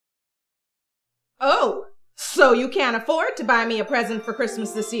Oh, so you can't afford to buy me a present for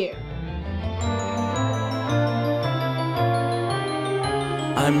Christmas this year?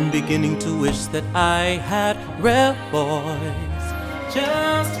 I'm beginning to wish that I had REVoice,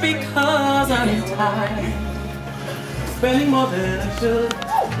 just because I'm tired, spending more than I should,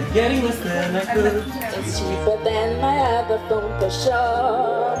 and getting less than I could. It's cheaper than my other phone for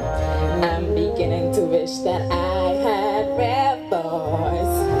sure. I'm beginning to wish that I had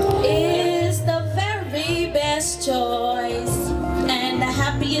REVoice. It's the very best choice, and the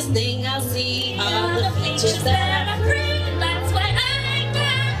happiest thing I'll see are the features that are free. That's why I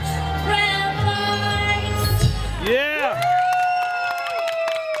got REVoice. Yeah!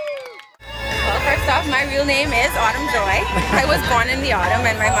 Well, first off, my real name is Autumn-Joy. I was born in the autumn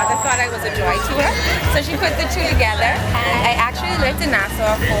and my mother thought I was a joy to her, so she put the two together. And I actually lived in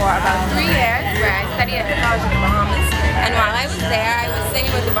Nassau for about 3 years, where I studied at the College of the Bahamas. And while I was there, I was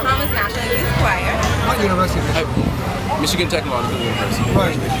singing with the Bahamas National Youth Choir. What university? Michigan Technological University.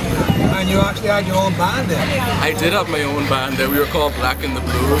 Right. And you actually had your own band there? I did have my own band there. We were called Black and the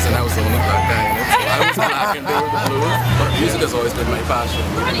Blues, and I was the only black guy in it. So I was black and they were the blues. But music has always been my passion,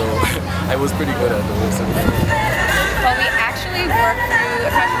 even though I was pretty good at those. Well, we actually worked through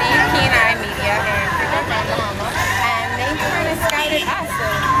a company, K&I Media, in Cable Bahamas, and they kind of scouted us. So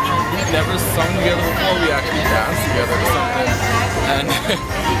we've never sung together before. We actually danced together or something, and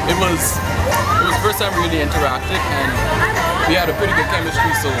it was the first time we really interacted, and we had a pretty good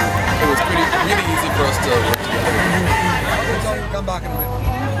chemistry. So it was really easy for us to work together. Come back in a minute.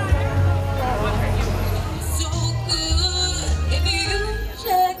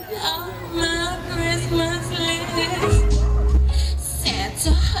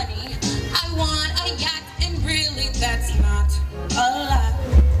 Santa, honey, I want a yacht, and really that's not a lot.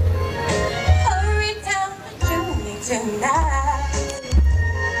 Hurry down to me tonight.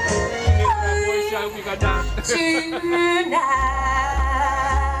 Tonight.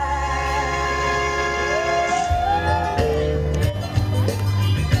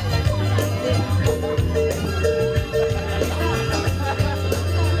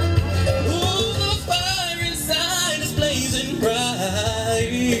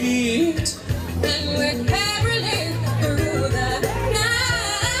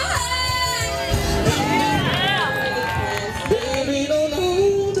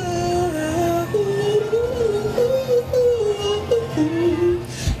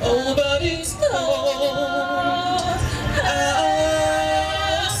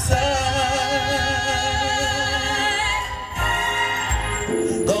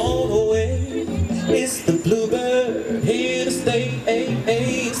 It's the bluebird, here to stay,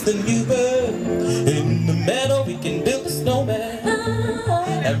 it's the new bird. In the meadow we can build a snowman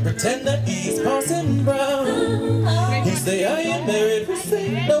and pretend that he's Parson Brown. He'll say I am married, we'll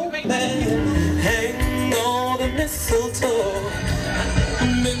say no man. Hang on the mistletoe,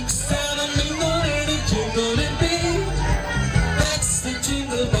 make Santa mingle and a jingle and beat. That's the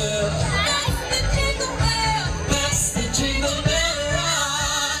jingle bell, that's the jingle bell, that's the jingle bell.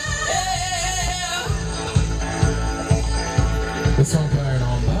 The song playing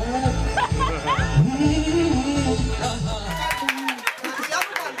on that.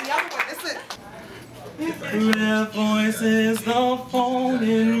 The other one, listen. REVoice is the phone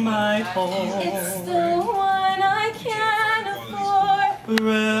in my home. It's the one I can't afford.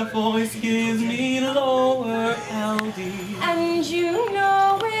 REVoice gives me lower LD. And you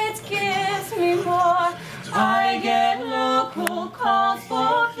know it gives me more. I get local calls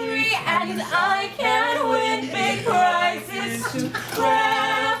for free, and I can win big prizes too.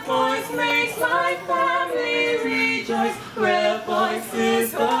 REVoice makes my family rejoice. REVoice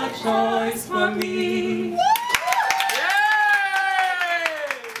is the choice for me.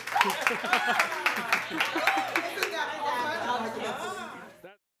 Listen,